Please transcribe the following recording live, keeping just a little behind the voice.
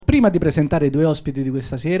prima di presentare i due ospiti di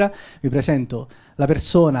questa sera, vi presento la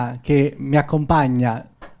persona che mi accompagna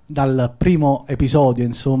dal primo episodio,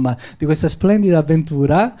 insomma, di questa splendida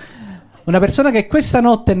avventura. Una persona che questa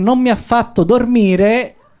notte non mi ha fatto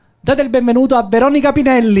dormire. Date il benvenuto a Veronica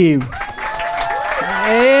Pinelli. Ci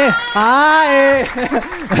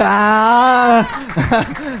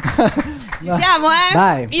siamo, eh?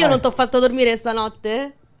 Vai, Io non ti ho fatto dormire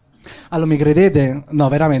stanotte? Allora, mi credete? No,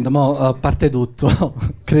 veramente, a parte tutto,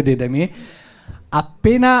 credetemi,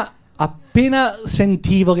 appena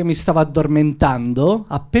sentivo che mi stavo addormentando,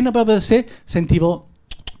 appena proprio sentivo...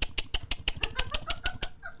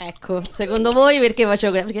 Ecco, secondo voi perché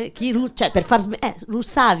facevo... Perché cioè, per far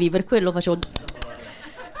russavi, per quello facevo...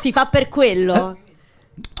 Si fa per quello...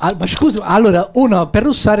 ma scusa, allora uno per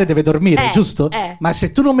russare deve dormire, giusto? Ma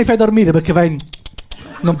se tu non mi fai dormire perché vai...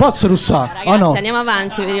 Non posso russare, ragazzi, no? Andiamo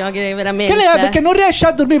avanti, che veramente... Perché non riesce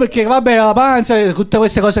a dormire perché vabbè la panza, tutte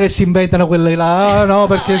queste cose che si inventano quelle là, no?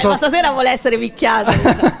 Perché ma stasera vuole essere picchiato.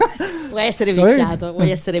 Vuoi essere picchiato. È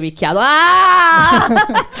il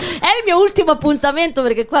mio ultimo appuntamento,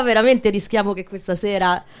 perché qua veramente rischiamo che questa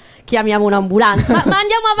sera chiamiamo un'ambulanza. Ma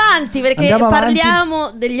andiamo avanti, perché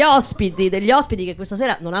parliamo degli ospiti che questa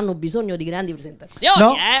sera non hanno bisogno di grandi presentazioni,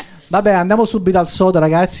 no. Vabbè, andiamo subito al sodo,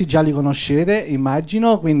 ragazzi, già li conoscete,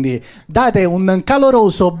 immagino, quindi date un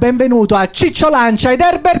caloroso benvenuto a Ciccio Lancia ed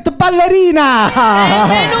Herbert Ballerina.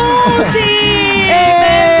 Benvenuti!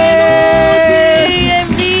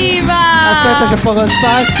 Evviva! Aspetta, c'è poco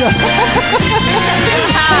spazio.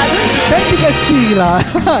 Senti che sigla.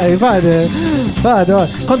 Vai, fate.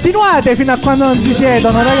 Continuate fino a quando non si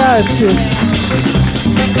siedono, ragazzi.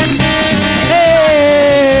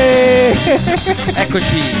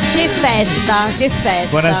 Eccoci. Che festa.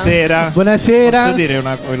 Buonasera. Buonasera. Posso dire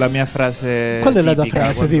la mia frase? Qual è la tua tipica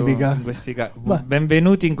frase tipica?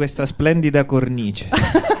 Benvenuti in questa splendida cornice.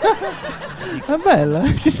 È bella,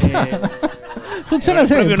 ci sta. Funziona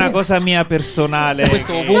sempre. È proprio una cosa mia personale.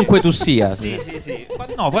 Questo ovunque tu sia. Sì.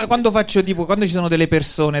 No, quando faccio quando ci sono delle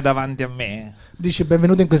persone davanti a me. Dici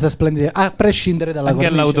benvenuto in questa splendida, a prescindere dalla anche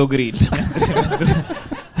cornice. all'autogrill.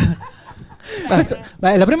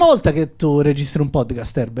 Ma è la prima volta che tu registri un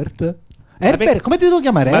podcast, Herbert? Herbert, come ti devo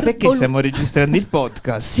chiamare? Ma perché stiamo registrando il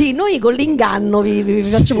podcast? Sì, noi con l'inganno vi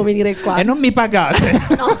facciamo venire qua. E non mi pagate.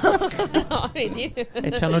 No, vedi? E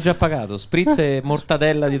ci hanno già pagato. Spritz e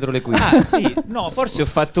mortadella dietro le quinte. Ah, sì. No, forse ho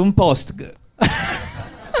fatto un post.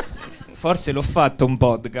 Forse l'ho fatto un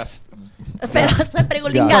podcast. Però sempre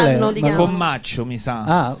con l'inganno, diciamo. Con Maccio, mi sa.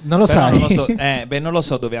 Ah, non lo però sai. Non lo so, non lo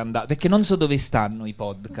so dove andare, perché non so dove stanno i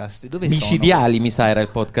podcast. Dove Micidiali, mi sa, era il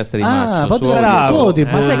podcast di Maccio. Bravo.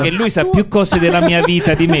 Ma sai che lui sa più cose della mia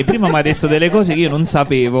vita di me. Prima mi ha detto delle cose che io non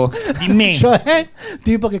sapevo di me. Cioè,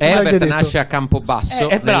 tipo che cosa Herbert nasce a Campobasso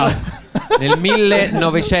nel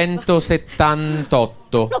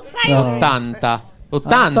 1978. Lo sai?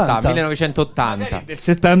 80, 1980. Del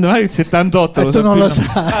 70, il 78 lo tu so non più, lo no.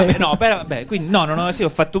 sai. Vabbè, quindi no, sì, ho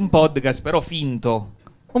fatto un podcast, però finto.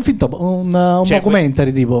 Un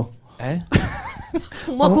documentary tipo.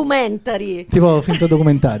 Un documentary. Tipo finto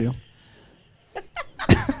documentario.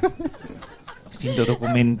 Finto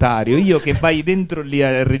documentario. Io che vai dentro lì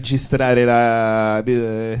a registrare la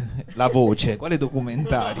voce. Quale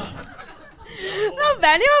documentario? Va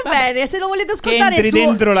bene, se lo volete ascoltare che entri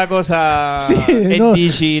dentro la cosa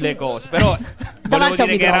dici le cose. Però volevo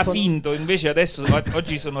dire che era finto, invece adesso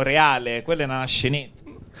oggi sono reale. Quella è una scenetta.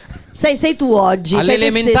 Sei tu oggi. Alle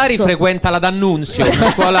elementari frequenta la D'Annunzio,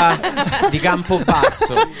 una scuola di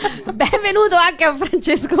Campobasso. Benvenuto anche a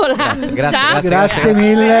Francesco Lancia. Grazie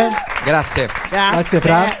mille. Grazie Fra.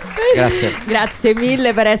 Grazie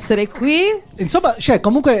mille per essere qui. Insomma,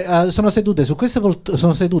 comunque sono seduti su queste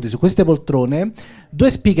poltrone due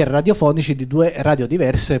speaker radiofonici di due radio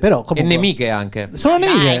diverse, però comunque... E nemiche anche. Sono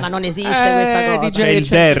nemiche. Ma non esiste questa cosa. C'è il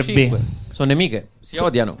derby. Sono nemiche, si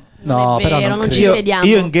odiano. No, è vero, però non ci crediamo.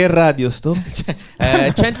 Io in che radio sto?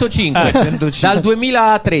 105. 105 dal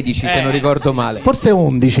 2013 se non ricordo male. Forse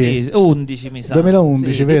 11. Sì, 11 mi sa.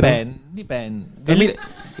 2011, sì, vero? Dipende.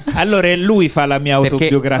 Allora lui fa la mia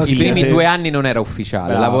autobiografia. I primi 2 anni non era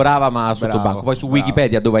ufficiale, lavorava ma sotto banco. Poi su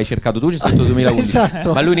Wikipedia, dove hai cercato tu, c'è scritto 2011.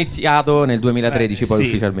 Esatto. Ma lui ha iniziato nel 2013 poi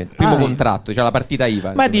ufficialmente. Primo contratto, c'è la partita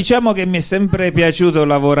IVA. Ma diciamo che mi è sempre piaciuto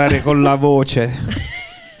lavorare con la voce.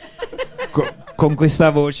 Con questa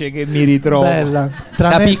voce che mi ritrovo. Bella.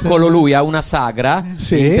 Da piccolo lui a una sagra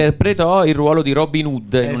interpretò il ruolo di Robin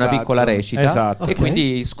Hood in una piccola recita. Esatto. E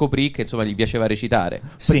quindi scoprì che insomma gli piaceva recitare.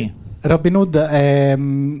 Sì. Robin Hood è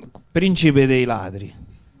principe dei ladri.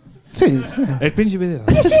 Sì. È il principe dei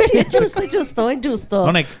ladri. Sì, è giusto.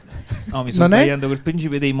 Non è No, mi sto sbagliando per il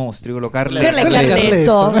principe dei mostri, quello Carletto. Quello è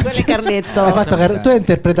Carletto. Quello è Carletto. Tu hai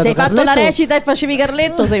interpretato Se hai fatto Carletto? la recita e facevi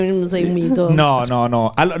Carletto, sei un mito.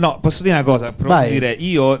 No. Allora, no, posso dire una cosa? Provo dire,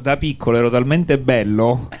 io da piccolo ero talmente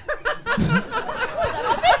bello.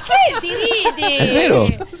 Ti ridi? È vero,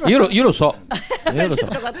 io lo so.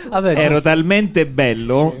 Vabbè, Ero talmente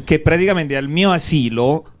bello che praticamente al mio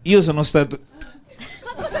asilo io sono stato.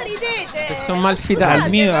 Ma cosa ridete? Sono malfidati. Al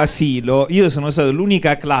mio asilo io sono stato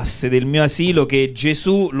l'unica classe del mio asilo che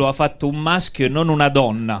Gesù lo ha fatto un maschio e non una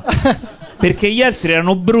donna. Perché gli altri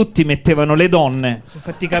erano brutti, mettevano le donne.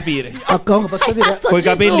 Fatti capire. posso dire? Coi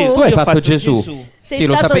capelli. Tu hai Io ho fatto Gesù. Sei Sì,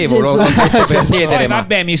 lo stato sapevo, Gesù. l'ho detto per chiedere, ma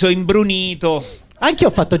Vabbè, mi sono imbrunito. Anche io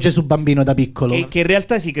ho fatto Gesù bambino da piccolo. Che in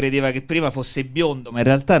realtà si credeva che prima fosse biondo, ma in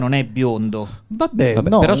realtà non è biondo. Vabbè, Vabbè,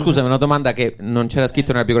 no, però scusami, una domanda che non c'era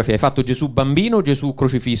scritto nella biografia. Hai fatto Gesù bambino o Gesù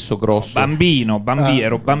crocifisso grosso? Bambino,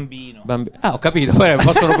 ero bambino. Ho capito,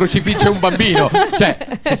 possono crocifiggere un bambino. Cioè,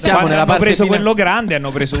 se siamo Quando nella hanno parte preso fina- quello grande,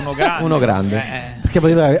 hanno preso uno grande. Uno grande. Perché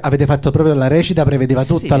voi avete fatto proprio la recita, prevedeva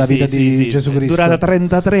tutta la vita di Gesù Cristo. È durata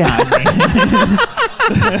 33 anni.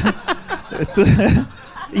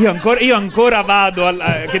 Io ancora vado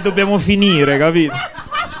che dobbiamo finire, capito?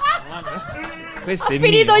 Questo Ho è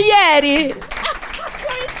finito mio. ieri.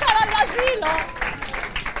 Cominciare all'asilo.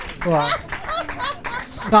 Wow.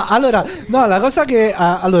 No, allora, la cosa che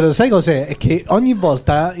allora, sai cos'è? È che ogni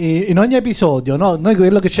volta in ogni episodio, no, noi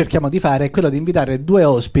quello che cerchiamo di fare è quello di invitare due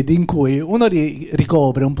ospiti in cui uno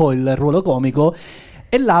ricopre un po' il ruolo comico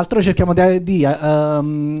e l'altro cerchiamo di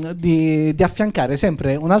affiancare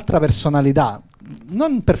sempre un'altra personalità,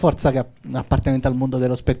 non per forza che appartenente al mondo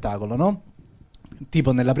dello spettacolo, no?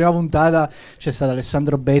 Tipo nella prima puntata c'è stato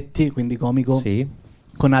Alessandro Betti, quindi comico, Sì.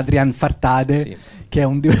 con Adrian Fartade, Sì. che è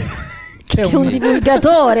un Che è un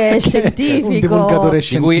divulgatore scientifico. Un divulgatore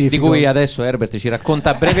scientifico. Di cui adesso Herbert ci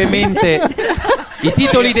racconta brevemente i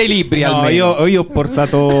titoli dei libri. No, almeno. io ho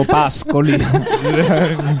portato Pascoli.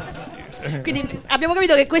 Quindi abbiamo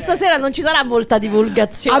capito che questa sera non ci sarà molta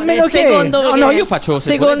divulgazione. A meno che- secondo me. No, io faccio,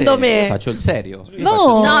 se secondo volete, me. faccio il serio. Io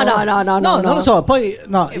No. faccio il No, non lo so, poi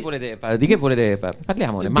no. Di che volete?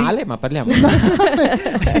 Parliamone male, ma parliamo.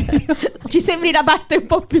 Ci sembri una parte un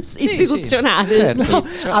po' più istituzionale. Sì, certo. No,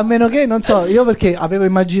 a meno che, non so, io perché avevo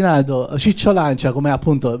immaginato Ciccio Lancia come,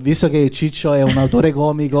 appunto, visto che Ciccio è un autore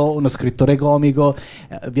comico, uno scrittore comico,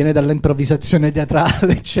 viene dall'improvvisazione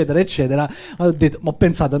teatrale, eccetera, eccetera, ho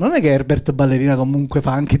pensato, non è che Herbert Ballerina comunque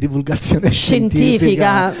fa anche divulgazione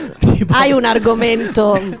scientifica? Tipo, Hai un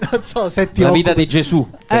argomento. non so, se ti La occupi- vita di Gesù,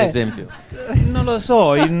 per esempio. Non lo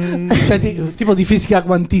so. cioè, tipo di fisica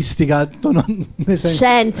quantistica, tu non ne sai.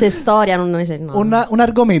 Scienze, storia, non ne sai. No. Un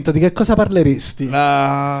argomento, di che cosa parleresti?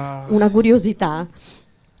 Una curiosità.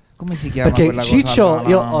 Come si chiama Perché quella Ciccio, cosa?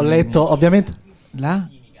 io ho letto, ovviamente. La?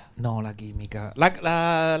 No, la chimica.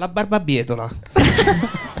 La barbabietola.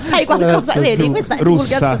 Sai qualcosa? Vedi? Questa è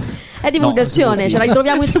Russa. divulgazione. È divulgazione, ce la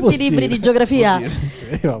ritroviamo in Si tutti può i libri dire, di geografia.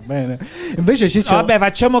 Sì, va bene. Invece Ciccio, Vabbè,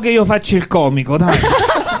 facciamo che io faccio il comico, dai.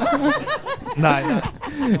 Dai.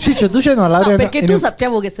 Ciccio, tu c'hai una laurea No, perché in- tu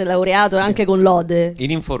sappiamo che sei laureato anche con lode.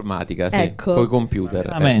 In informatica, sì, Ecco. con i computer.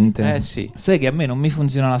 Veramente? Sì. Sai che a me non mi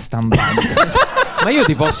funziona la stampante. Ma io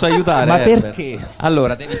ti posso aiutare. Ma Herbert. perché?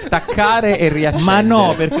 Allora, devi staccare e riaccendere. Ma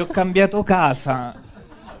no, perché ho cambiato casa.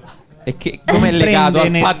 E che come è legato al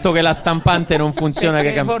Prendene- fatto che la stampante non funziona? Perché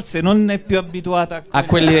Che cam- forse non è più abituata a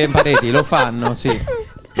quelle pareti lo fanno, sì.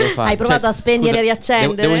 Lo fanno. Hai provato a spegnere e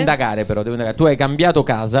riaccendere? Devo indagare, però. Tu hai cambiato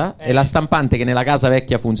casa e la stampante che nella casa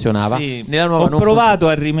vecchia funzionava. Sì. Nella nuova Ho non provato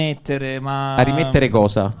a rimettere, ma a rimettere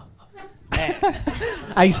cosa?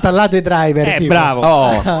 hai installato i driver. tipo. bravo.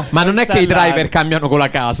 Oh, ma non è che i Installato. driver cambiano con la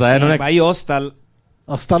casa, Sì, non è ma io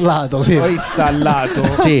Ho installato, sì. ho installato.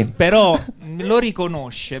 Sì. Però lo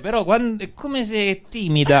riconosce. Però quando è come se è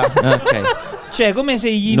timida. Ok. Cioè, come se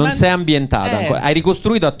gli Non sei ambientata ancora. Hai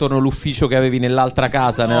ricostruito attorno all'ufficio che avevi nell'altra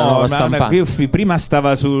casa, nella nuova stampante? Qui prima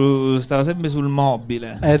stava sempre sul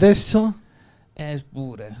mobile. E adesso?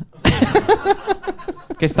 Pure.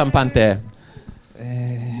 Che stampante è?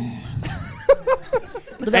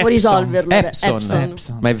 Dobbiamo Epson. risolverlo. Epson.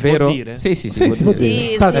 Ma è Si può vero? dire? Sì, Sì, può si può dire. dire.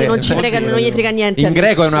 Sì, Padre, non ci frega, non gli frega niente. In a greco è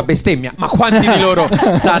nessuno. una bestemmia, ma quanti di loro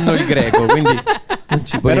sanno il greco? Quindi non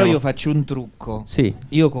ci Però poniamo- io faccio un trucco. Sì,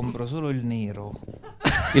 Io compro solo il nero.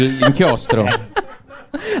 l'inchiostro.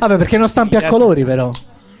 Vabbè, perché non stampi a colori, però.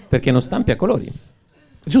 Perché non stampi a colori.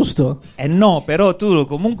 Giusto? No, però tu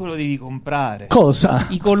comunque lo devi comprare. Cosa?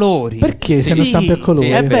 I colori. Perché se Sì, non stampi a colori?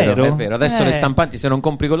 Sì, è vero. è vero. Adesso Eh. le stampanti, se non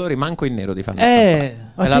compri i colori, manco in nero ti fanno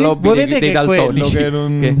stampare. Ah, È la sì? lobby Vuoi dei vedere che è daltonici. quello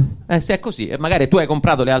che non- Sì, è così. E magari tu hai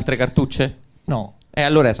comprato le altre cartucce? No.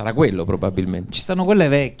 Allora sarà quello probabilmente. Ci stanno quelle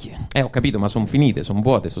vecchie. Ho capito, ma sono finite, sono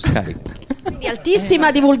vuote, sono scariche. Quindi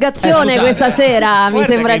altissima divulgazione questa sera, mi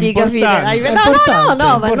guarda sembra che di capire. importante,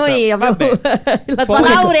 Ma noi abbiamo la tua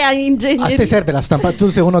laurea in ingegneria. A te serve la stampante? Tu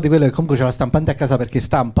sei uno di quelli che comunque c'ha la stampante a casa perché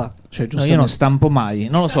stampa? Cioè, No, io non stampo mai,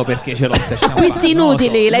 non lo so perché ce l'ho sta stampando. Acquisti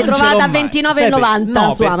inutili, l'hai trovata a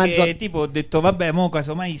 29,90 su perché, Amazon. tipo ho detto vabbè, mo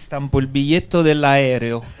casomai stampo il biglietto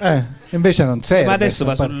dell'aereo. Invece non serve. Ma adesso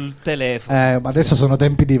va sul telefono. Ma adesso sono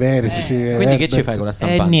tempi diversi. Quindi che ci fai con la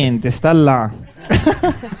stampante? Niente, sta là.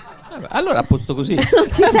 Allora a posto così. Non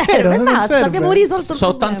ti serve, non basta, serve. abbiamo risolto il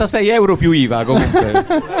Sono problema. 86 euro più IVA comunque.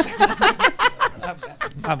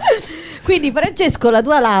 Vabbè. Quindi Francesco, la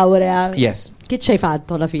tua laurea, Yes. che ci hai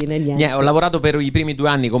fatto alla fine? Niente. Ho lavorato per i primi 2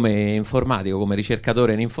 anni come informatico, come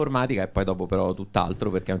ricercatore in informatica, e poi dopo però tutt'altro,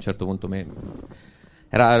 perché a un certo punto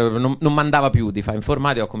non mandava più di fare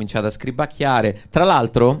informatica, ho cominciato a scribacchiare. Tra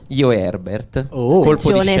l'altro io e Herbert, colpo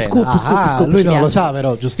di Attenzione, scena. scoop, lui ci non lo piace. sa,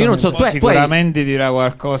 però giustamente. Io non so, tu hai Sicuramente dirà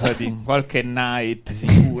qualcosa di qualche night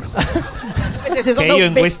sicuro. Che io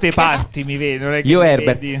in queste parti mi vedo. Non è che io mi e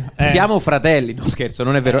Herbert vedi. siamo fratelli. No, scherzo,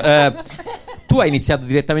 non è vero. Tu hai iniziato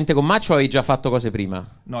direttamente con Maccio o hai già fatto cose prima?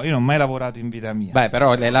 No, io non ho mai lavorato in vita mia. Beh,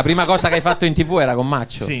 però la prima cosa che hai fatto in TV era con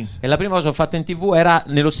Maccio. Sì. E la prima cosa che ho fatto in TV era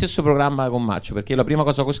nello stesso programma con Maccio, perché la prima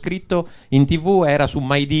cosa che ho scritto in TV era su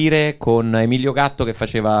Mai Dire con Emilio Gatto che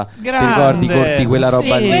faceva, ti ricordi, Corti, quella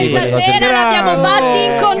roba Sì. lì. Questa quelle cose sera lì. l'abbiamo fatti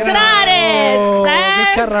incontrare. che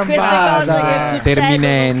Queste carambata. cose che succedono.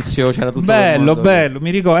 Terminenzio, c'era tutto Bello, quel mondo. bello,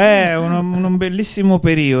 mi ricordo, è un bellissimo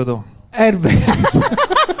periodo.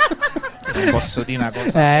 Non posso dire una cosa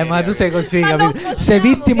seria. Ma tu sei così, Ma non capito? Sei possiamo,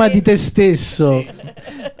 vittima di te stesso. Sì.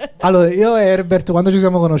 Allora, io e Herbert, quando ci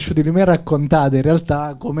siamo conosciuti, lui mi ha raccontato in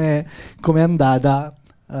realtà com'è andata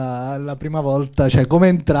la prima volta, cioè come è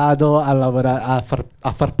entrato a lavorare,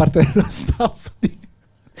 a far parte dello staff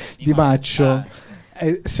di Maccio.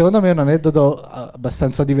 Secondo me è un aneddoto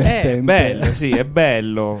abbastanza divertente. È bello, sì, è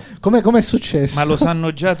bello. Come è successo? Ma lo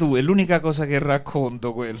sanno già tu, è l'unica cosa che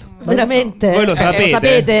racconto quello. Veramente? Voi lo sapete? Lo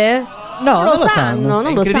sapete? No, non lo sanno, È non lo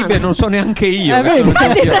incredibile, sanno. non so neanche io. che vedi? sono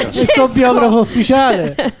Infatti, io. Francesco. Il suo biografo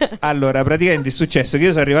ufficiale. Allora, praticamente è successo che io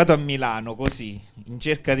sono arrivato a Milano così, in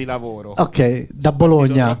cerca di lavoro. Ok, da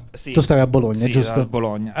Bologna. Sì. Tu stavi a Bologna, Sì, giusto? da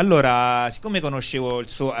Bologna. Allora, siccome conoscevo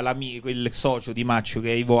il socio di Maccio che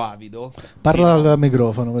è Ivo Avido. Parla al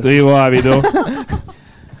microfono. Tu Ivo Avido?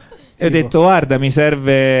 E ho detto guarda, mi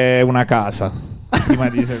serve una casa. Prima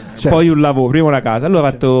di Certo. Poi un lavoro, prima una casa. Allora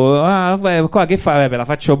ho fatto qua che fai? Ve la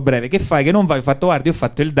faccio breve. Che fai? Che non fai? Ho fatto guarda, io ho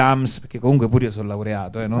fatto il DAMS, perché comunque pure io sono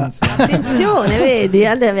laureato, non si- Attenzione, vedi,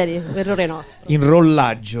 errore nostro. in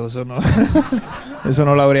rollaggio sono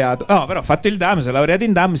laureato. No, però ho fatto il DAMS, sono laureato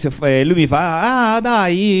in DAMS e lui mi fa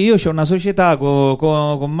dai, io c'ho una società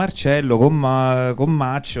con Marcello, con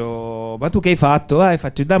Maccio. Ma tu che hai fatto? Hai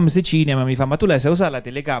fatto il DAMS cinema. Mi fa ma tu lei sai usare la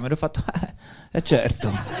telecamera? Ho fatto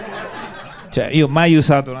certo. Cioè, io ho mai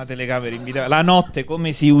usato una telecamera in vita. La notte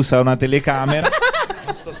come si usa una telecamera?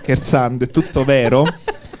 Non sto scherzando, è tutto vero.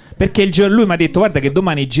 Perché lui mi ha detto guarda che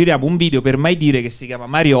domani giriamo un video per Mai Dire che si chiama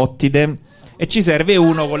Mariottide e ci serve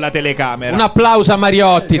uno con la telecamera. Un applauso a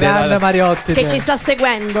Mariotti. Grande Mariotti. Che ci sta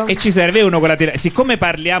seguendo. E ci serve uno con la telecamera. Siccome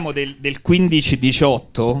parliamo del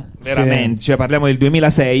 15-18, veramente, cioè parliamo del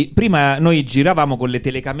 2006, prima noi giravamo con le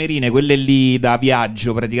telecamerine, quelle lì da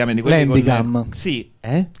viaggio praticamente. Quelle L'handicam. Sì,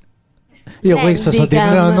 Io questo so dire,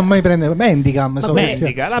 non mai prendere Mendicam,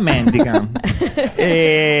 la Mendicam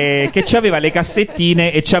che c'aveva le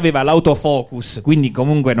cassettine e c'aveva l'autofocus, quindi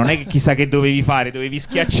comunque non è che chissà che dovevi fare, dovevi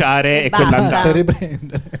schiacciare e quella andava.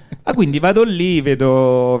 riprendere. Quindi vado lì,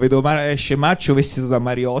 vedo esce Maccio vestito da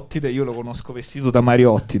Mariottide, io lo conosco vestito da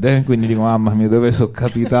Mariottide, quindi dico mamma mia dove sono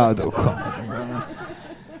capitato qua.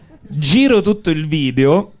 Giro tutto il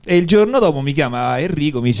video e il giorno dopo mi chiama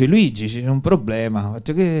Enrico, mi dice Luigi c'è un problema.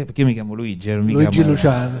 Perché io mi chiamo Luigi, non mi Luigi chiamo...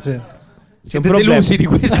 Luciano, sì. Siete delusi di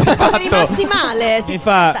questo Siamo fatto. rimasti male. Mi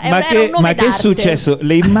fa ma che è successo?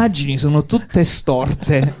 Le immagini sono tutte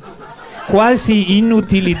storte, quasi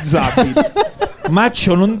inutilizzabili.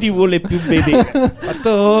 Maccio non ti vuole più vedere. Ho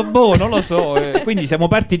fatto non lo so. Quindi siamo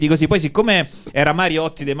partiti così. Poi siccome era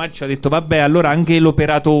Mariotti De Maccio ha detto vabbè allora anche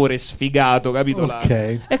l'operatore sfigato, capito?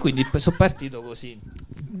 Ok. E quindi sono partito così.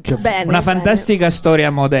 Bene, Una fantastica storia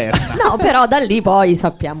moderna. No, però da lì poi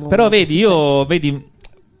sappiamo. Però vedi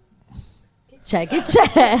Che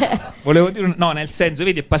c'è? volevo dire no, nel senso,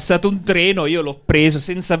 vedi, è passato un treno, io l'ho preso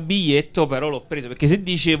senza biglietto, però l'ho preso perché se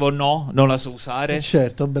dicevo no, non la so usare.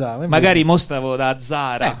 Certo, bravo. Magari mo stavo da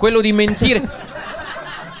Zara. Quello di mentire.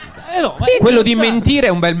 no, quello di mentire è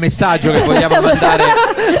un bel messaggio che vogliamo mandare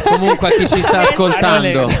comunque a chi ci sta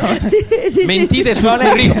ascoltando. Mentite sul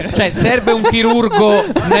curriculum, cioè serve un chirurgo,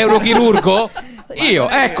 un neurochirurgo? Io,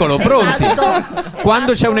 eccolo, pronti.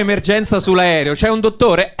 Quando c'è un'emergenza sull'aereo, c'è un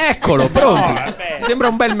dottore, eccolo, pronti. Mi sembra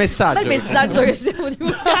un bel messaggio. Ma il messaggio che stiamo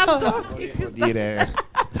divulgando. dire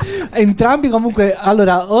Entrambi comunque,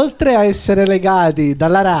 allora, oltre a essere legati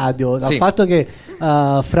dalla radio, dal fatto che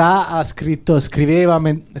Fra ha scriveva,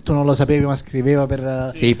 e tu non lo sapevi, ma scriveva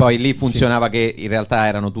per... Sì, poi lì funzionava che in realtà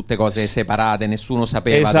erano tutte cose separate, nessuno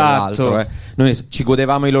sapeva dell'altro. Noi ci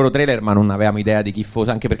godevamo i loro trailer, ma non avevamo idea di chi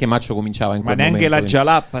fosse, anche perché Maccio cominciava in quel momento. Ma neanche la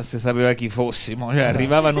Jalappas sapeva chi fossimo, cioè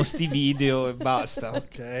arrivavano sti video e basta.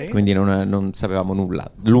 Quindi non sapevamo nulla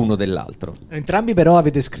l'uno dell'altro. Entrambi però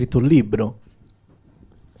avete scritto un libro.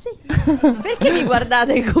 Sì. Perché mi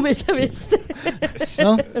guardate come se aveste...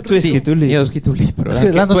 No? Tu hai scritto un libro? Io ho scritto un libro.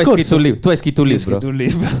 L'anno Tu hai scorso? scritto un libro. Tu hai scritto un libro? Ho scritto un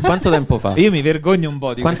libro. Quanto tempo fa? Io mi vergogno un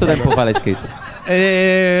po' di Quanto questa tempo cosa. fa l'hai scritto?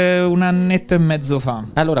 Un annetto e mezzo fa.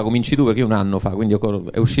 Allora cominci tu, perché io un anno fa, quindi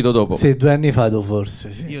è uscito dopo. Sì, 2 anni fa tu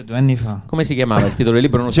forse, sì. Io 2 anni fa. Come si chiamava il titolo del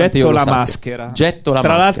libro? Nonostante Getto io lo la sappia. maschera. Getto la Tra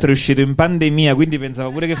maschera. l'altro è uscito in pandemia, quindi pensavo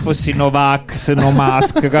pure che fossi Novax, no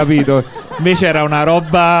mask, capito? Invece era una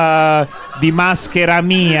roba di maschera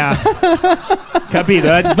mia. Capito?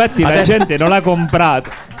 Infatti la gente non l'ha comprato.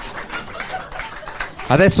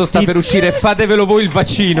 Adesso sta per uscire Fatevelo voi il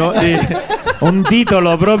vaccino. Un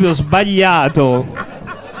titolo proprio sbagliato.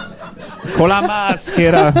 Con la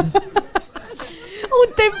maschera. Un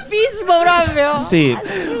tempismo proprio. Sì.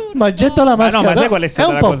 Ma getto la maschera. ma sai qual è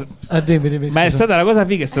stata la cosa? Dimmi, Ma è scusa. stata la cosa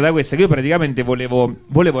figa, è stata questa, che io praticamente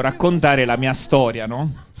volevo raccontare la mia storia,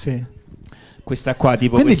 no? Sì. Questa qua,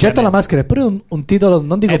 tipo. Quindi questa getto la maschera è pure un titolo,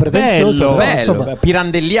 non dico È pretenzioso, però, Bello, insomma,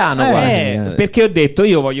 pirandelliano quasi. perché ho detto,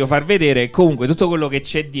 io voglio far vedere comunque tutto quello che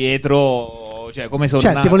c'è dietro, cioè come sono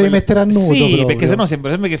Cioè, ti volevi mettere a nudo Sì, proprio. perché sennò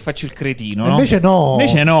sembra sempre che faccio il cretino, no? Invece no.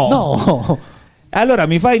 No. Allora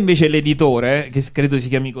mi fa invece l'editore, che credo si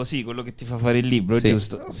chiami così, quello che ti fa fare il libro, Sì.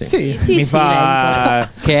 giusto? Sì. Sì, Mi sì, fa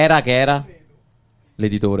Che era?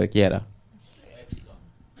 L'editore, chi era?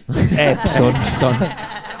 Epson.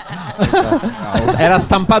 Era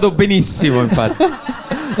stampato benissimo, infatti.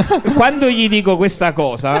 Quando gli dico questa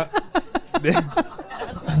cosa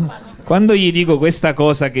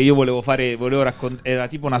che io volevo raccontare, era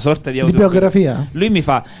tipo una sorta di Di biografia? Lui mi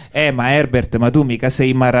fa: ma Herbert, ma tu mica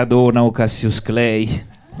sei Maradona o Cassius Clay.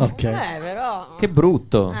 Ok. Però... Che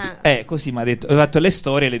brutto. Così mi ha detto: ho fatto le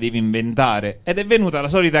storie, le devi inventare. Ed è venuta la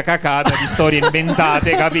solita cacata di storie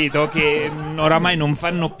inventate, capito? Che oramai non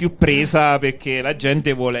fanno più presa perché la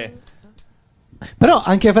gente vuole. Però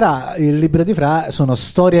anche Fra, il libro di Fra sono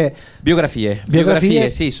storie... Biografie,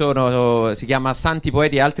 sì, si chiama Santi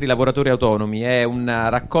Poeti e altri lavoratori autonomi. È una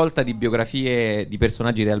raccolta di biografie di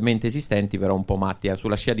personaggi realmente esistenti, però un po' matti,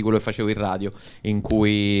 sulla scia di quello che facevo in radio, in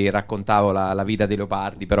cui raccontavo la vita dei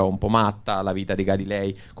leopardi, però un po' matta, la vita di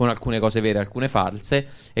Galilei, con alcune cose vere e alcune false.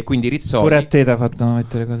 E quindi Rizzoli... Pure a te ti ha fatto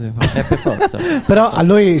mettere cose false. Per forza. Però a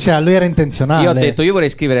lui era intenzionale. Io ho detto, io vorrei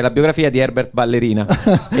scrivere la biografia di Herbert Ballerina.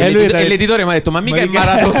 E lui e l'editore mi ha detto: ma mica è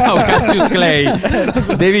Maradona o Cassius Clay,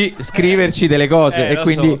 devi scriverci delle cose. E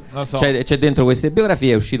quindi lo so. c'è dentro queste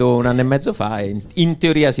biografie. È uscito 1 anno e mezzo fa e in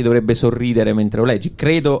teoria si dovrebbe sorridere mentre lo leggi.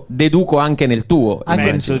 Credo, deduco anche nel tuo.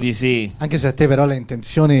 Penso di sì. Anche se a te però le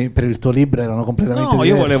intenzioni per il tuo libro erano completamente No,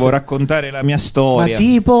 diverse. io volevo raccontare la mia Ma storia.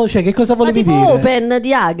 tipo, cioè, che cosa Ma volevi tipo dire? Open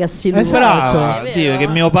di Agassi. lui. Esatto. Brava, È sì, vero. che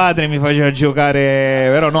mio padre mi faceva giocare,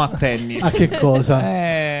 però no a tennis. A che cosa?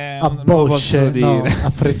 A non lo posso bocce, no, dire. a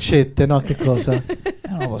freccette, no, a che cosa?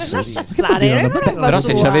 Non lo posso dire. Stare, non è Però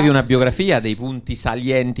se sua. c'avevi una biografia, dei punti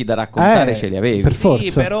salienti da raccontare ce li avevi. per Sì,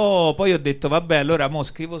 forza. però poi ho detto vabbè, allora mo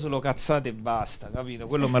scrivo solo cazzate e basta, capito?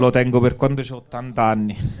 Quello me lo tengo per quando ho 80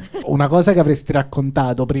 anni. Una cosa che avresti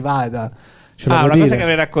raccontato privata. Ce lo Una puoi cosa dire? che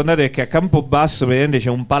avrei raccontato è che a Campobasso praticamente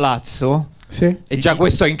c'è un palazzo. Sì. E già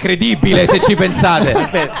questo è incredibile se ci pensate.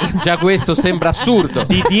 Già questo sembra assurdo.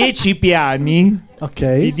 Di 10 piani.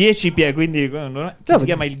 Ok. Di 10 piani, quindi che si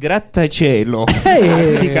chiama il grattacielo.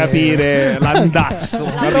 Di capire l'andazzo.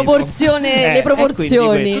 La capito? proporzione, le E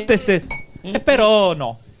proporzioni. quindi tutte però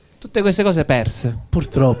no, tutte queste cose perse.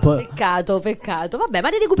 Purtroppo. Peccato. Vabbè, ma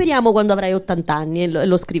ne recuperiamo quando avrai 80 anni e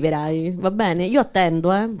lo scriverai. Va bene? Io attendo,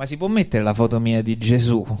 Ma si può mettere la foto mia di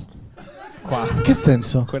Gesù? Qua. Che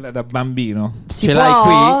senso? Quella da bambino. Si Ce può? l'hai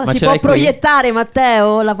qui? Ma Si ce può l'hai qui? proiettare,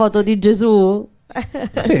 Matteo, la foto di Gesù?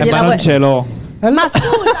 Sì. Ma Gliela non vuoi- ce l'ho. Ma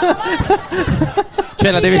scusa, Cioè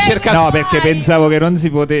la devi cercare. No, perché pensavo che non si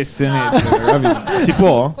potesse mettere, capito? Si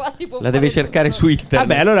può? qua si può La devi fare cercare su internet.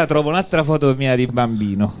 Vabbè, allora trovo un'altra foto mia di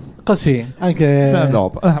bambino. Così, anche...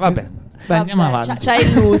 Dopo. Vabbè. Dai, andiamo avanti.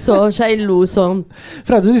 C'hai illuso.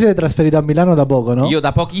 Fra, tu ti sei trasferito a Milano da poco, no? Io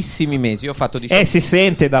da pochissimi mesi, io ho fatto 18... Si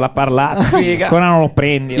sente dalla parlata. Ancora non lo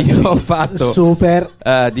prendi. Io ho fatto super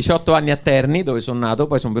 18 anni a Terni, dove sono nato,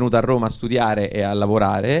 poi sono venuto a Roma a studiare e a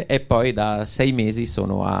lavorare, e poi da 6 mesi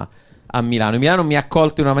sono a Milano. Milano mi ha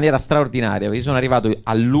accolto in una maniera straordinaria. Io sono arrivato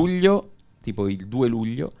a luglio, tipo il 2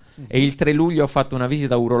 luglio, e il 3 luglio ho fatto una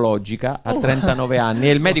visita urologica a 39 anni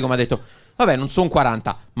e il medico mi ha detto: vabbè, non sono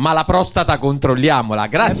 40, ma la prostata controlliamola.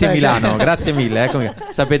 Grazie Milano, grazie mille.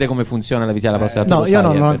 Sapete come funziona la visita alla prostata? No, io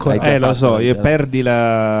non l'ho ancora. Lo so, io perdi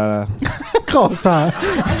la... Cosa?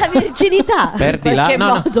 La virginità. Perdi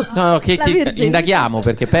la... No, che indaghiamo,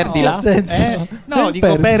 perché perdi la... No,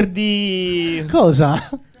 dico perdi... Cosa?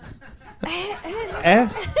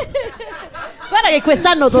 Guarda che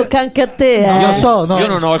quest'anno tocca anche a te. Io so, no. Io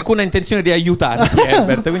non ho alcuna intenzione di aiutarti,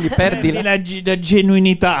 Herbert, quindi perdi la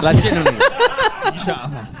genuinità. La genuinità.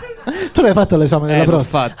 Diciamo. Tu l'hai fatto l'esame della l'ho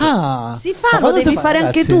prostata? fatto. Si fa, lo devi fare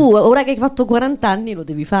anche tu. Ora che hai fatto 40 anni lo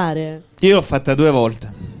devi fare. Io l'ho fatta 2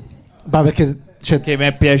 volte. Ma perché... Che mi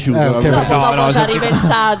è piaciuto. Okay. No, ci ha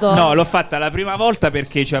ripensato. No, l'ho fatta la prima volta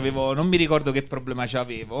perché non mi ricordo che problema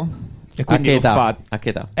c'avevo. E quindi l'ho fatta. A che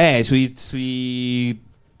età? Sui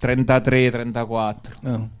 33, 34.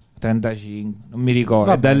 35, non mi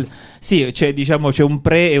ricordo. Sì, diciamo c'è un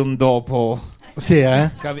pre e un dopo. Sì,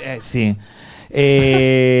 sì.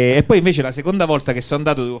 E poi invece la seconda volta che sono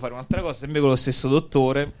andato dovevo fare un'altra cosa, sempre con lo stesso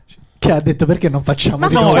dottore. Che ha detto: perché non facciamo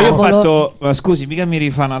di nuovo? nuovo? Io ho fatto, ma scusi, mica mi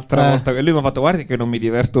rifà un'altra volta. Che lui mi ha fatto: guardi che non mi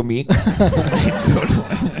diverto mica.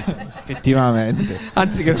 Effettivamente.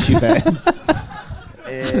 Anzi che ci penso.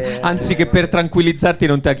 Anzi che per tranquillizzarti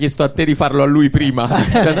non ti ha chiesto a te di farlo a lui prima.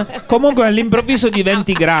 Comunque all'improvviso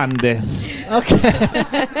diventi grande. Ok.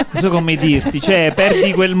 Non so come dirti. Cioè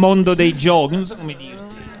perdi quel mondo dei giochi. Non so come dirti.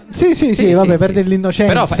 Sì, vabbè, perdi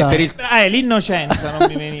l'innocenza. Però è per l'innocenza non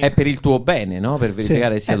mi veniva. È per il tuo bene, no? Per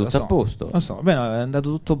verificare che sia tutto a posto. Lo so, beh, no, è andato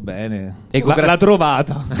tutto bene. L'ha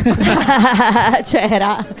trovata.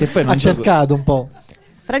 C'era. Che poi ha cercato un po'.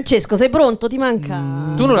 Francesco, sei pronto? Ti manca?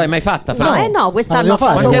 Tu non l'hai mai fatta, Fra? No, quest'anno ho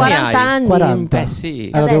fatto Quanti 40 anni hai? anni. 40. Sì.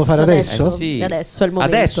 La devo fare adesso? Sì. Adesso è il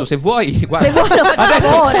momento. Adesso, se vuoi, guarda. Se vuoi lo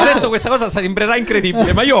facciamo ora. Adesso questa cosa sembrerà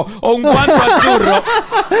incredibile, ma io ho un guanto azzurro.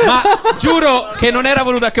 Ma giuro che non era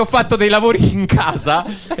voluta, che ho fatto dei lavori in casa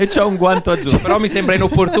e c'ho un guanto azzurro. Però mi sembra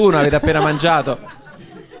inopportuno, avete appena mangiato.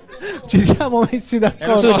 Ci siamo messi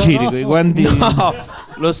d'accordo. Cirico, i guanti. No.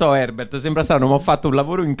 Lo so, Herbert, sembra strano, ma ho fatto un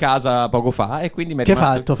lavoro in casa poco fa e quindi mi è Che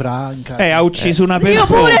rimasto... ha fatto Franca? Ha ucciso una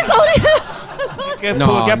persona. Io pure sono Che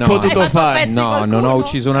ha potuto fare? No, non ho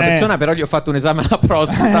ucciso una persona, però gli ho fatto un esame alla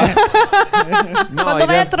prostata. Quando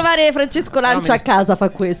vai a trovare Francesco Lancia a casa fa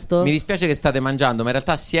questo. Mi dispiace che state mangiando, ma in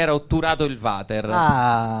realtà si era otturato il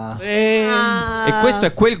water. E questo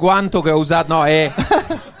è quel guanto che ho usato. No,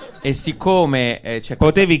 e siccome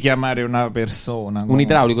potevi chiamare una persona, un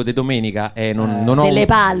idraulico di domenica, non ho delle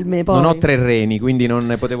palme, poi non ho 3 reni, quindi non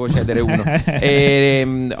ne potevo cedere uno.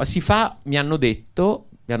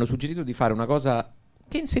 Mi hanno suggerito di fare una cosa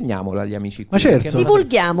che insegniamola agli amici qui. Ma certo.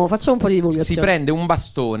 Divulghiamo, facciamo un po' di divulgazione. Si prende un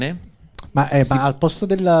bastone. Ma al posto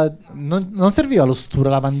della... Non serviva lo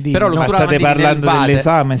sturare Però lo ma state parlando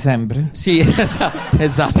dell'esame sempre? Sì,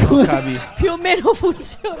 esatto. Più o meno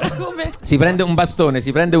funziona come... Si prende un bastone,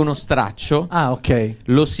 si prende uno straccio. Ah, ok.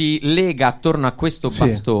 Lo si lega attorno a questo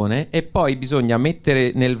bastone e poi bisogna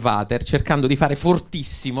mettere nel water cercando di fare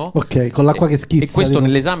fortissimo. Ok, con l'acqua che schizza. E questo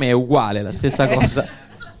nell'esame è uguale, la stessa cosa.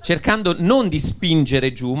 Cercando non di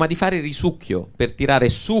spingere giù, ma di fare risucchio per tirare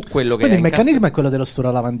su quello che Quindi è il meccanismo è quello dello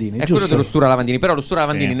sturare-lavandini, è giusto? quello dello sturare-lavandini, però lo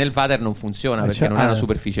sturare-lavandini nel water non funziona perché non è una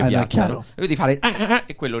superficie piatta, no? E lui di fare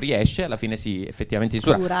e quello riesce, alla fine effettivamente si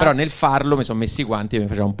stura. Però nel farlo mi sono messi i guanti e mi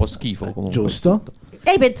faceva un po' schifo comunque. Giusto. E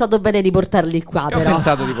hai pensato bene di portarli qua, però. Ho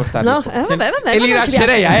pensato di portarli no? qua. Vabbè, e li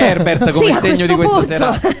lascerei a Herbert come segno di questa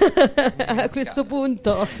serata. A questo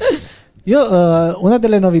punto. Io una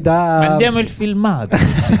delle novità. Mandiamo il filmato.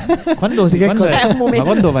 Quando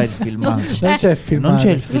va il filmato? Non c'è filmato. Non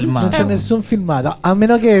c'è il filmato. Non c'è nessun filmato. A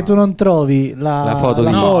meno che tu non trovi la foto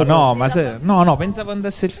di No, pensavo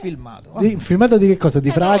andasse il filmato. Il filmato di che cosa?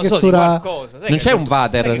 Di Fra che di non c'è un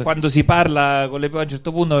water. Quando si parla con le a un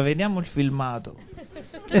certo punto vediamo il filmato.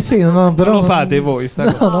 Sì, però non lo fate voi sta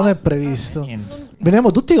cosa? Non è previsto. Niente.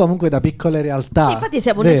 Veniamo tutti comunque da piccole realtà. Sì, infatti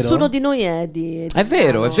nessuno di noi è di... È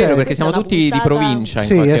vero, perché siamo tutti di provincia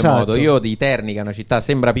in qualche modo. Io di Terni, che è una città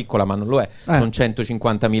sembra piccola ma non lo è, sono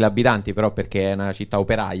 150.000 abitanti, però perché è una città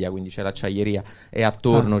operaia, quindi c'è l'acciaieria e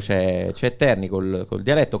attorno c'è Terni col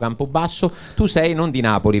dialetto Campobasso. Tu sei non di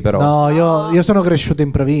Napoli però. No, io sono cresciuto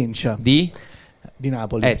in provincia. Di di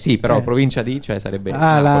Napoli. Sì, però provincia di, cioè sarebbe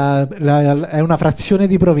è una frazione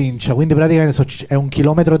di provincia, quindi praticamente è un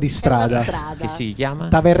chilometro di strada. Che si chiama?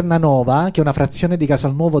 Taverna Nova, che è una frazione di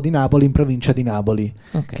Casalnuovo di Napoli, in provincia di Napoli,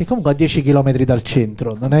 che comunque a 10 chilometri dal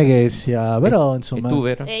centro, non è che sia, però insomma. E tu,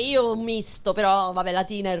 Vero? E io un misto, però vabbè,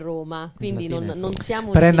 Latina e Roma, quindi non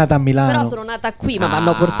siamo. Però è nata a Milano. Però sono nata qui, ma mi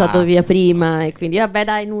hanno portato via prima, e quindi vabbè,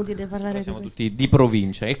 dai, inutile parlare di siamo questo. tutti di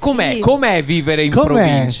provincia. E com'è, Sì. com'è vivere in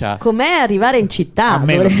provincia? Com'è arrivare in città? A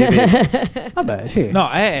me lo chiedete. Vabbè, sì. No,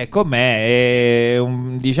 com'è?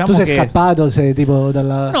 Diciamo Tu sei che... scappato, sei tipo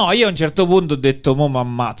dalla... No, io a un certo punto ho detto, mo'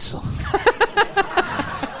 m'ammazzo.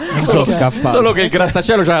 Non sono scappato. Solo che il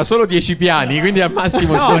grattacielo c'era solo 10 piani, quindi al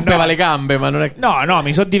massimo si rompeva le gambe, ma non è... No,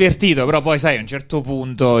 mi sono divertito, però poi sai, a un certo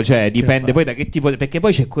punto, cioè, dipende poi da che tipo, perché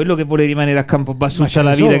poi c'è quello che vuole rimanere a Campobasso tutta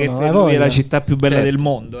la vita, che per lui è la città più bella del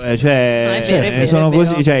mondo, cioè, No, è vero, è vero, sono è vero.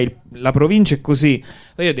 così, cioè, la provincia è così.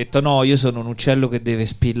 Poi io ho detto no, io sono un uccello che deve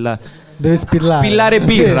spillare. Deve spillare. Spillare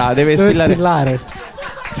birra, Sì, deve spillare.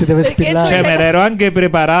 Si deve Perché spillare. Cioè, me l'ero anche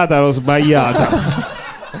preparata, l'ho sbagliata.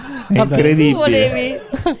 È Vabbè. incredibile. Tu volevi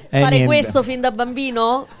fare niente. questo fin da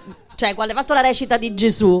bambino? Cioè, quando hai fatto la recita di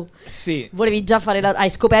Gesù, Sì. volevi già fare hai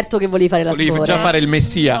scoperto che volevi fare l'attore? Volevi già fare il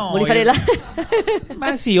messia. No, Volevi fare la...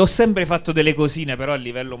 Ma sì, ho sempre fatto delle cosine, però a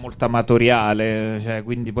livello molto amatoriale, cioè,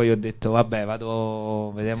 quindi poi ho detto vabbè,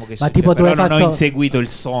 vediamo che Ma succede. tipo tu però hai non fatto... ho inseguito il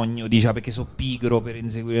sogno, diciamo, perché sono pigro per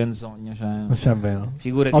inseguire un sogno, cioè. Non sia vero.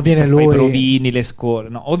 Figurati, O viene fai i lui. provini, le scuole.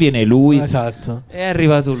 No, o viene lui. Esatto. È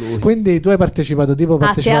arrivato lui. Quindi tu hai partecipato tipo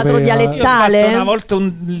teatro dialettale? Io ho fatto una volta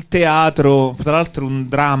il teatro, tra l'altro un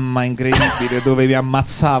dramma incredibile dove mi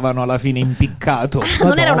ammazzavano alla fine impiccato.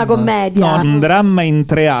 Non era una commedia. No, un dramma in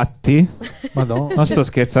 3 atti. Madonna. Non sto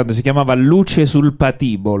scherzando, si chiamava Luce sul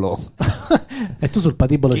patibolo. E tu sul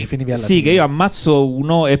patibolo ci finivi alla Sì, fine. che io ammazzo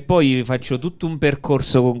uno e poi faccio tutto un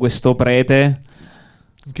percorso con questo prete,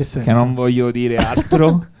 In che senso? che non voglio dire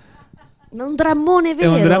altro. Un drammone È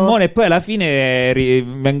vero. un drammone e poi alla fine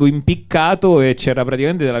vengo impiccato e c'era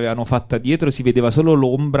praticamente, l'avevano fatta dietro, si vedeva solo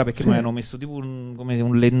l'ombra perché Sì. mi avevano messo tipo come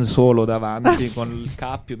un lenzuolo davanti con il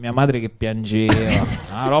cappio, mia madre che piangeva,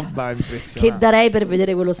 una roba impressionante. Che darei per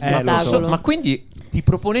vedere quello spettacolo. Ma quindi ti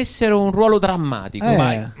proponessero un ruolo drammatico?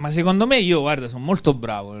 Ma secondo me io, guarda, sono molto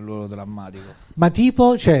bravo nel ruolo drammatico. Ma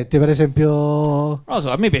tipo, cioè, per esempio... Non lo so,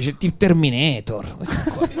 a me piace tipo Terminator.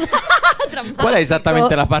 Qual è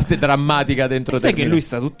esattamente la parte drammatica dentro te? Sai che lui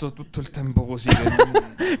sta tutto il tempo così.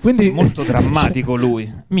 Quindi... È molto drammatico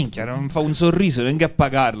lui. Minchia, non fa un sorriso neanche a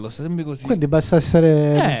pagarlo. Sta sempre così. Quindi basta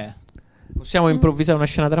essere... Possiamo improvvisare una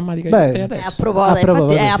scena drammatica Beh, di te adesso? A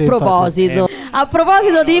proposito, sì, a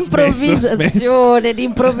proposito di smesso.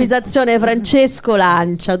 improvvisazione, Francesco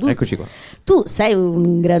Lancia, Eccoci qua. tu sei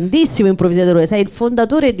un grandissimo improvvisatore, sei il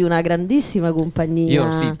fondatore di una grandissima compagnia.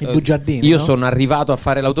 Io sì, I bugiardini, io no? sono arrivato a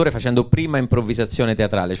fare l'autore facendo prima improvvisazione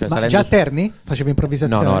teatrale, cioè Ma salendo già a Terni? Facevi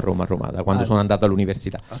improvvisazione? No, a Roma, da quando sono andato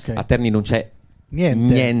all'università. Ok. A Terni non c'è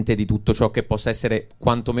niente di tutto ciò che possa essere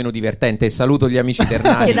quantomeno divertente. E saluto gli amici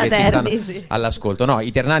ternani Che da che ci stanno Terni, sì. all'ascolto. No,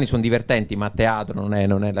 i ternani sono divertenti, ma a teatro non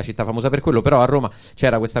è la città famosa per quello. Però a Roma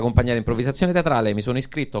c'era questa compagnia di improvvisazione teatrale, mi sono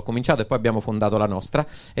iscritto, ho cominciato e poi abbiamo fondato la nostra.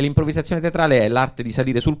 E l'improvvisazione teatrale è l'arte di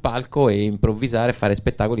salire sul palco e improvvisare e fare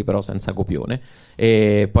spettacoli però senza copione.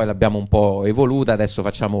 E poi l'abbiamo un po' evoluta, adesso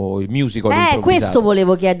facciamo il musical improvvisato. Questo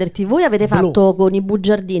volevo chiederti. Voi avete Blu. fatto con i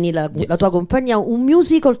bugiardini, la tua compagnia, un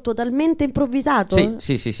musical totalmente improvvisato? Sì,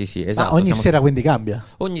 esatto. Ma ogni Siamo- sera quindi cambia?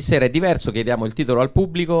 Ogni sera è diverso, chiediamo il titolo al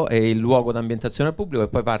pubblico e il luogo d'ambientazione al pubblico e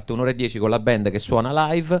poi parte 1 ora e 10 con la band che suona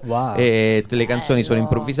live. Wow. E le canzoni sono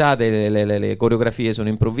improvvisate, le coreografie sono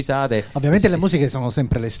improvvisate. Ovviamente le Sì, musiche sono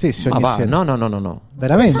sempre le stesse Ma ogni va, sera. no.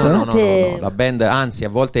 Veramente? No, la band, anzi a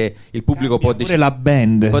volte il pubblico può Pure decidere. la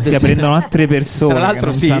band, può si decidere- prendono altre persone. Tra l'altro che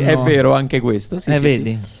non sì, è sanno- vero anche questo. Sì,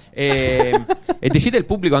 vedi? sì. E decide il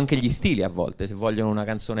pubblico anche gli stili a volte. Se vogliono una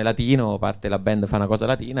canzone latino, parte la band, fa una cosa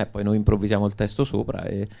latina e poi noi improvvisiamo il testo sopra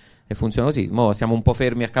e funziona così. Mo siamo un po'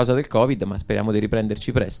 fermi a causa del Covid, ma speriamo di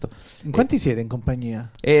riprenderci presto. In quanti siete in compagnia?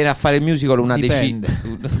 E a fare il musical una Dipende.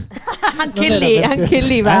 Anche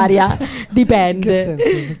lì varia, In dipende. che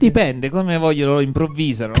senso? Dipende come vogliono,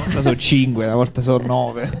 improvvisano. Una volta sono 5, una volta sono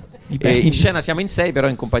 9. In scena siamo in 6, però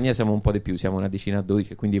in compagnia siamo un po' di più, siamo una decina a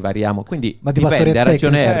 12, quindi variamo. Quindi Ma tipo dipende, ha attori e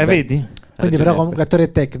ragione tecnici, Herbert. vedi? Quindi però comunque attori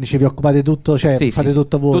e tecnici vi occupate tutto, cioè Sì, fate sì,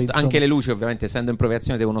 tutto voi. Anche insomma. le luci, ovviamente, essendo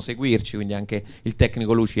improvvisazione, devono seguirci. Quindi anche il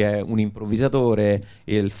tecnico luci è un improvvisatore,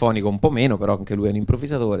 il fonico un po' meno, però anche lui è un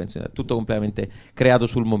improvvisatore. Insomma, tutto completamente creato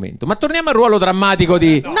sul momento. Ma torniamo al ruolo drammatico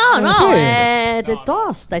di. No, Sì. è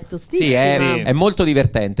tosta, è tostissima. Sì, è molto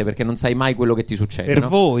divertente perché non sai mai quello che ti succede. Per no?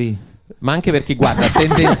 voi. Ma anche per chi guarda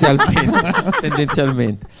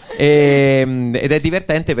tendenzialmente. Ed è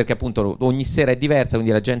divertente perché appunto ogni sera è diversa,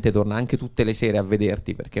 quindi la gente torna anche tutte le sere a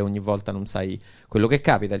vederti, perché ogni volta non sai quello che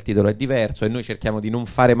capita, il titolo è diverso e noi cerchiamo di non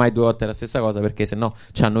fare mai 2 volte la stessa cosa, perché sennò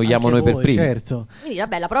ci annoiamo Anche noi per voi, primi. certo. Quindi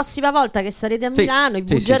vabbè, la prossima volta che sarete a Sì, Milano, i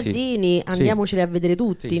sì, bugiardini, sì, sì. andiamoceli a vedere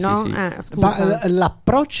tutti, Sì, no? sì, sì. Scusa. Ma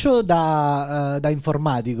l'approccio da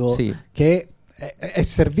informatico Sì. che è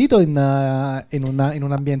servito in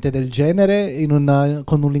un ambiente del genere,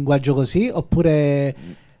 con un linguaggio così, oppure...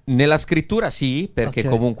 Nella scrittura sì, perché Ok.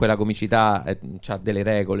 comunque la comicità c'ha delle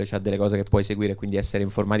regole, c'ha delle cose che puoi seguire, quindi essere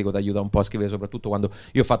informatico ti aiuta un po' a scrivere, soprattutto quando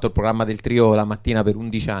io ho fatto il programma del trio la mattina per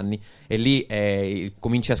 11 anni e lì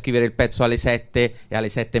cominci a scrivere il pezzo alle 7 e alle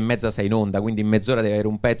 7:30 sei in onda, quindi in mezz'ora devi avere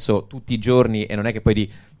un pezzo tutti i giorni e non è che poi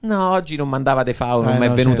di no, oggi non mandava fao, non mi è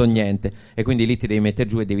no, venuto certo. niente, e quindi lì ti devi mettere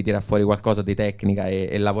giù e devi tirare fuori qualcosa di tecnica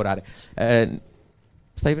e lavorare.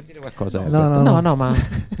 Stai per dire qualcosa? No, Herbert? no. no, ma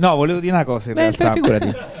No, volevo dire una cosa in realtà.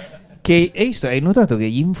 figurati. Che hai notato che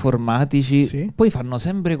gli informatici Sì. poi fanno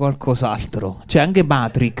sempre qualcos'altro? Cioè anche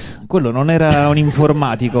Matrix, quello non era un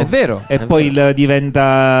informatico. È vero, E è poi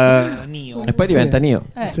diventa Neo. E poi diventa Neo.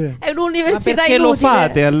 Sì. È Ma un'università perché lo inutile.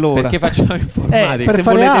 fate allora? Perché facciamo informatica? per se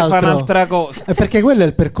fare volete altro. fare un'altra cosa. Perché quello è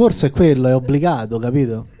il percorso, è quello, è obbligato,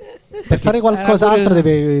 capito? Per fare qualcos'altro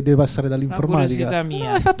deve passare dall'informatica. Curiosità No,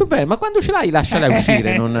 mia. hai fatto bene, ma quando ce l'hai lasciala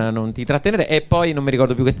uscire, non ti trattenere. E poi non mi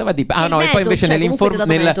ricordo più che stava di. Ah Il no, e poi metodo, invece cioè, comunque ti ho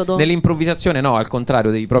dato metodo. nell'improvvisazione no, al contrario,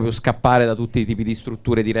 devi proprio scappare da tutti i tipi di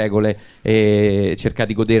strutture, di regole e cercare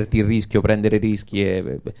di goderti il rischio, prendere rischi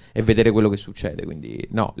e vedere quello che succede. Quindi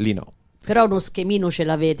no, lì no. Però uno schemino ce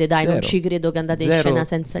l'avete, dai, non Zero. ci credo che andate in Zero, scena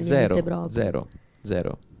senza niente zero, proprio.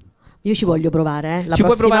 Zero. Io ci voglio provare, la Ci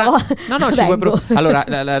puoi prossima provare? volta. No, ci puoi vengo. provare. Allora,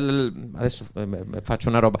 adesso faccio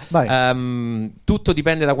una roba. Vai. Tutto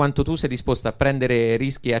dipende da quanto tu sei disposto a prendere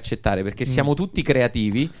rischi e accettare, perché siamo tutti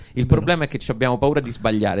creativi. Il problema è che ci abbiamo paura di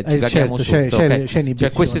sbagliare, ci caghiamo certo, sotto. c'è ok? Cioè,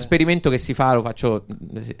 inibizione. questo esperimento che si fa, lo faccio,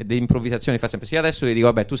 le improvvisazioni fa sempre. Se io adesso ti dico,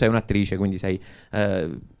 vabbè, tu sei un'attrice, quindi sei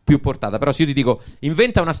più portata. Però se io ti dico,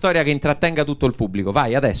 inventa una storia che intrattenga tutto il pubblico,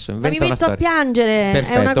 vai adesso, Ma mi inventa una metto a storia. piangere,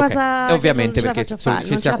 Perfetto, è una ok. cosa E ovviamente che non ce la perché faccio fare, ci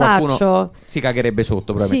non sia ce la qualcuno faccio. si cagherebbe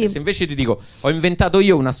sotto probabilmente. Sì. Se invece ti dico ho inventato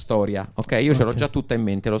io una storia, ok, io ce l'ho già tutta in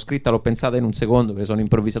mente, l'ho scritta, l'ho pensata in un secondo perché sono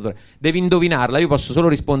improvvisatore, devi indovinarla, io posso solo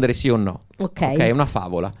rispondere sì o no. Ok. È una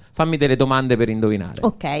favola, fammi delle domande per indovinare.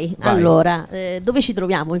 Ok, Vai. allora, dove ci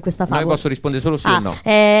troviamo in questa No, io favola? posso rispondere solo sì o no.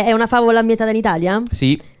 È una favola ambientata in Italia?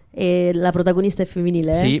 Sì, E la protagonista è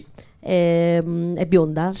femminile? sì, È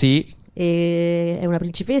bionda? sì, E è una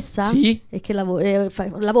principessa? Sì. E che lavora,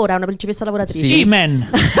 è una principessa lavoratrice? Sì. He-Man.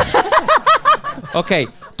 ok,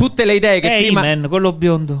 tutte le idee che prima He-Man, quello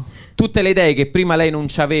biondo. tutte le idee che prima lei non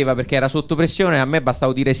c'aveva perché era sotto pressione, a me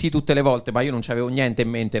bastava dire sì tutte le volte, ma io non c'avevo niente in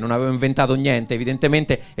mente, non avevo inventato niente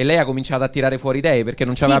evidentemente, e lei ha cominciato a tirare fuori idee perché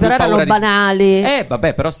non Sì, c'aveva però più paura erano banali.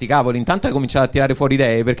 Vabbè, però sti cavoli, intanto hai cominciato a tirare fuori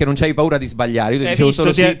idee perché non c'avevi paura di sbagliare. Io ti Hai dicevo visto?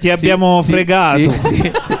 solo sì, Ti sì, abbiamo sì, fregato.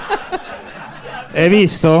 sì. Hai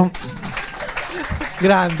visto?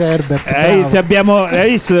 Grande Herbert, bravo. Hai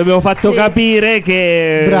visto? Ti abbiamo fatto Sì. capire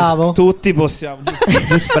che Bravo. tutti possiamo.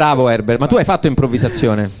 Bravo Herbert, ma tu hai fatto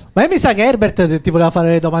improvvisazione? Ma mi sa che Herbert ti voleva fare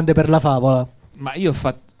le domande per la favola. Ma io ho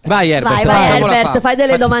fatto. Vai Herbert, Vai, facciamo la Herbert, favola. fai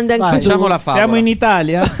delle domande anche tu. Facciamo la favola. Siamo in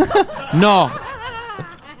Italia? No.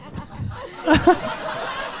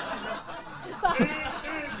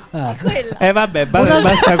 Quella. Vabbè,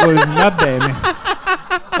 basta così. Va bene.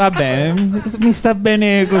 Va bene, mi sta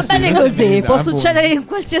bene così. Va bene così, può appunto. succedere in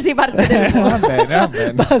qualsiasi parte del mondo. Va bene, va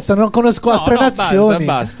bene. Basta, non conosco altre nazioni.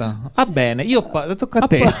 Basta. Va bene, tocca a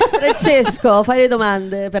te. Francesco, fai le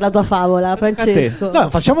domande per la tua favola, Francesco. No,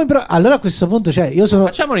 facciamo allora a questo punto, cioè, io sono.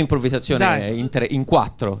 Facciamo un'improvvisazione Dai. in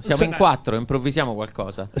quattro. Siamo in quattro, improvvisiamo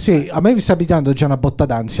qualcosa. Sì, a me mi sta abitando già una botta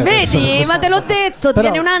d'ansia. adesso. Vedi, ma te l'ho detto, ti Però-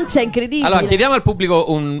 viene un'ansia incredibile. Allora, chiediamo al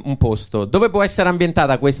pubblico un posto. Dove può essere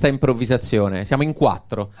ambientata questa improvvisazione? Siamo in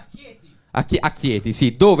quattro. A Chieti,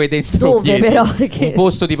 sì. Dove dentro Dove, Chieti? però? Perché- Un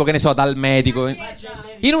posto tipo, che ne so, dal medico.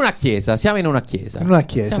 In una chiesa, siamo in una chiesa. In una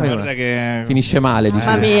chiesa. Siamo in Guarda che. Finisce male, dici.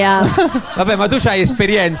 Mamma mia. Vabbè, ma tu c'hai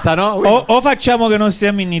esperienza, no? O facciamo che non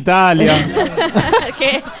siamo in Italia.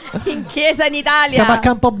 Perché in chiesa in Italia. Siamo a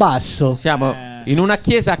Campobasso. Siamo in una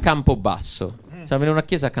chiesa a Campobasso. Siamo in una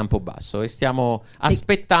chiesa a Campobasso e stiamo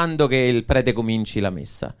aspettando che il prete cominci la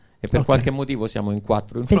messa. E per Ok. qualche motivo siamo in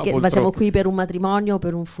quattro. In una Perché ma poltrona. siamo qui per un matrimonio,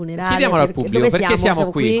 per un funerale? Chiediamolo al pubblico, dove perché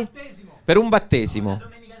siamo qui? Per un battesimo.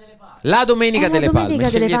 La domenica la delle domenica palme.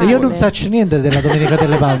 delle Scegliete palme. Io voi. non saccio niente della Domenica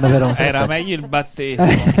delle Palme, però. Era meglio il battesimo.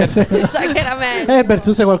 Mi sa che era meglio. Herbert,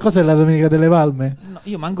 tu sai qualcosa della Domenica delle Palme? No,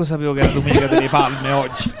 io manco sapevo che era Domenica delle Palme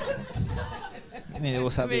oggi. Ne devo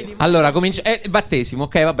sapere. Allora, comincia battesimo,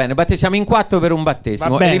 ok, va bene. Siamo in 4 per un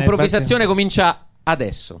battesimo. Bene, e l'improvvisazione comincia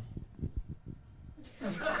adesso.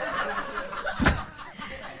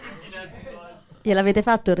 Gliel'avete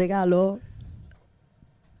fatto il regalo?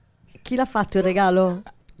 Chi l'ha fatto il regalo?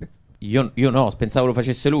 Io no, pensavo lo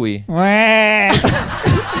facesse lui. Eh.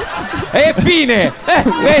 E fine!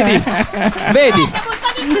 Vedi? Siamo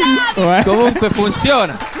stati bravi! Comunque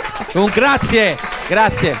funziona. Grazie.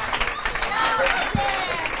 Grazie!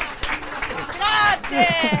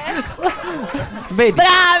 Vedi?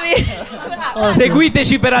 Bravi!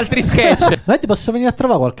 Seguiteci per altri sketch. Ma ti posso venire a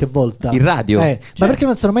trovare qualche volta? In radio? Ma perché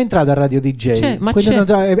non sono mai entrato a Radio DJ? Ma Quindi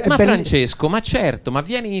Francesco, ma certo, ma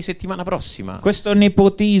vieni settimana prossima. Questo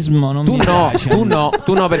nepotismo non Tu mi no, piace.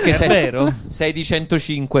 tu no perché È vero? sei di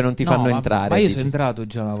 105, non ti fanno entrare. Ma io dici. sono entrato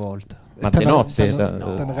già una volta. Ma di notte?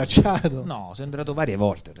 T'hanno cacciato? No, sono entrato varie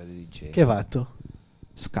volte a Radio DJ. Che hai fatto?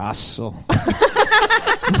 Scasso.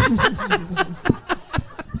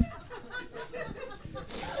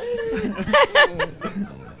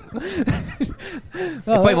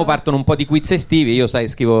 E poi mo partono un po' di quiz estivi. Io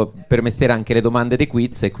scrivo per mestiere anche le domande dei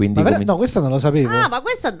quiz e quindi No, questa non lo sapevo. Ah, ma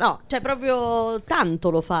questa no, cioè proprio tanto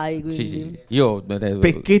lo fai, quindi. sì. Io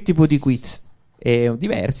Per che tipo di quiz?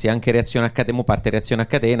 diversi, anche reazione a catena, parte reazione a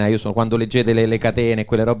catena. Io sono, quando leggete le catene e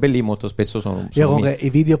quelle robe lì, molto spesso sono Io comunque i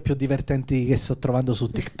video più divertenti che sto trovando su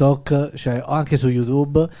TikTok, cioè o anche su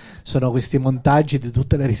YouTube, sono questi montaggi di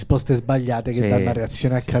tutte le risposte sbagliate che Sì, danno a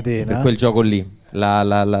reazione a catena. per quel gioco lì.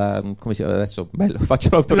 Come si chiama adesso? Bello, faccio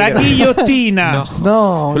La l'autogrill. ghigliottina.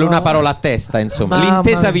 No, Quello no. una parola a testa, insomma. Mamma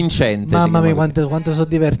L'intesa mia. vincente. Mamma si mia, chiama così. quanto sono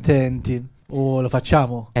divertenti. Lo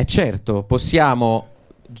facciamo? Certo, possiamo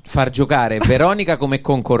far giocare Veronica come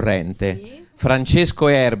concorrente, Sì. Francesco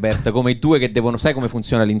e Herbert come i due che devono. Sai come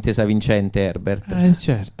funziona l'intesa vincente, Herbert?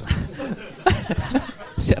 Certo.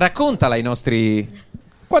 Raccontala ai nostri.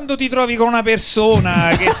 Quando ti trovi con una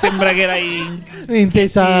persona che sembra che l'hai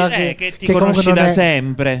L'intesa che ti che comunque conosci non da è-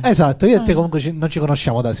 sempre. Esatto, io e te comunque non ci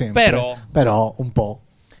conosciamo da sempre. Però un po'.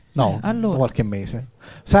 No, allora. qualche mese.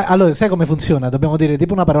 Sai come funziona? Dobbiamo dire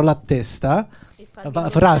tipo una parola a testa.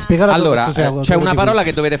 Fra, spiegala tu, Allora, che tu sei c'è autore una di parola quiz.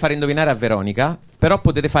 che dovete fare indovinare a Veronica, però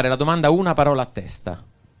potete fare la domanda una parola a testa.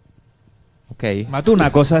 Ok? Ma tu una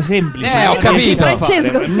cosa semplice. Ho capito.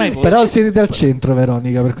 Francesco. Però siediti al centro,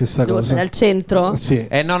 Veronica, per questa Devo cosa. stare al centro? Sì.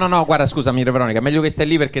 No, guarda, scusami Veronica, meglio che stai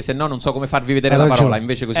lì perché se no non so come farvi vedere Hai la ragione. parola,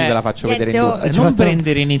 invece così ve la faccio Niente, vedere in due. Non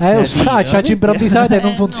prendere iniziativa. Ci improvvisate e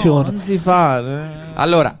non funziona. Non si fa.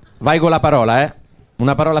 Allora, vai con la parola, eh.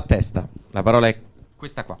 Una parola a testa. La parola è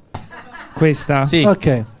questa qua. Questa Sì.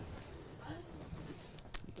 Ok.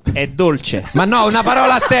 è dolce. Ma no, una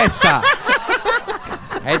parola a testa.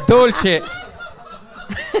 È dolce.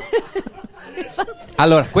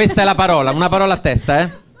 Allora, questa è la parola, una parola a testa, eh.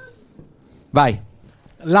 Vai.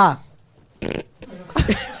 La.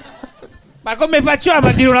 Ma come facciamo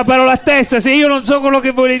a dire una parola a testa se io non so quello che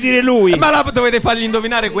vuole dire lui? Ma dovete fargli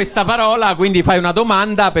indovinare questa parola, quindi fai una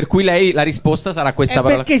domanda per cui lei la risposta sarà questa E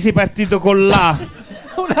parola. perché sei partito con la?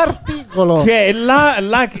 Un articolo. Che è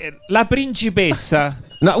la principessa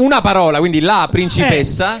No, una parola, quindi la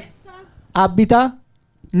principessa. Abita.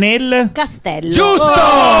 nel Castello. Giusto!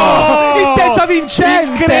 Intesa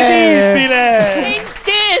vincente. incredibile.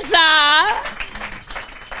 Intesa!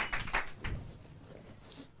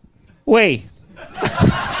 Uè,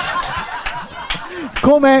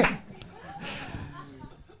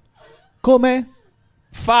 Come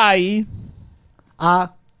fai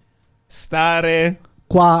a stare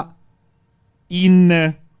qua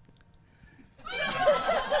in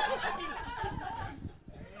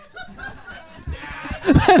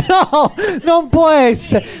no, non può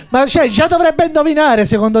essere. Ma cioè, già dovrebbe indovinare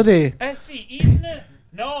secondo te. sì, in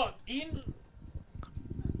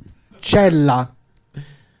Cella.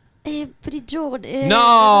 Prigione.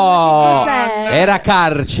 No! Cos'è? Era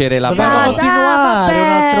carcere la Dobbiamo parola. continuare un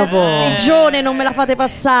altro po'. Prigione non me la fate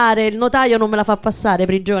passare. Il notaio non me la fa passare.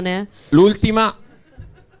 Prigione. L'ultima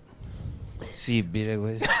possibile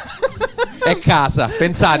questo. è casa.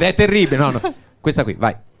 Pensate, è terribile. No. Questa qui,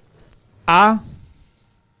 vai. A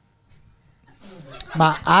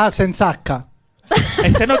Ma A senza H.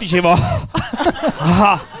 e se no dicevo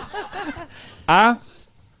a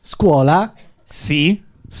Scuola. sì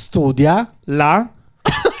Studia. la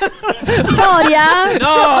Storia?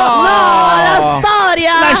 No! La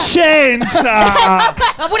storia! la scienza.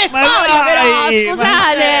 Ma pure Ma storia, dai, però,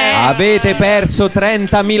 scusate! Avete perso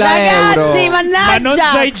 30.000 euro. Ragazzi, Ma mannaggia! non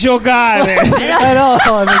sai giocare.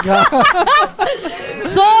 Veronica.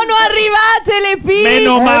 Sono arrivate le pizze.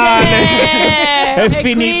 Meno male. È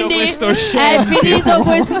finito questo show. È finito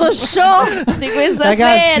questo show di questa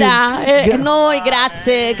Ragazzi, sera. Noi,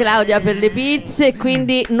 grazie Claudia per le pizze. E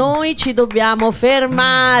quindi noi ci dobbiamo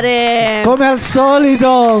fermare. Come al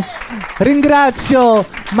solito ringrazio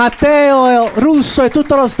Matteo Russo e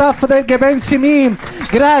tutto lo staff del GhePensiMi.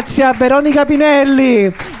 Grazie a Veronica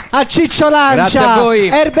Pinelli, a Ciccio Lancia, Grazie a voi.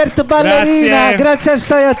 Herbert Ballerina, grazie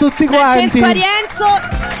a tutti quanti. Francesco Arienzo,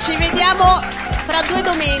 ci vediamo fra 2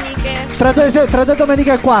 domeniche. Tra due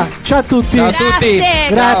domeniche qua. Ciao a tutti. Ciao a tutti. Grazie.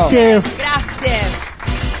 Grazie. Grazie.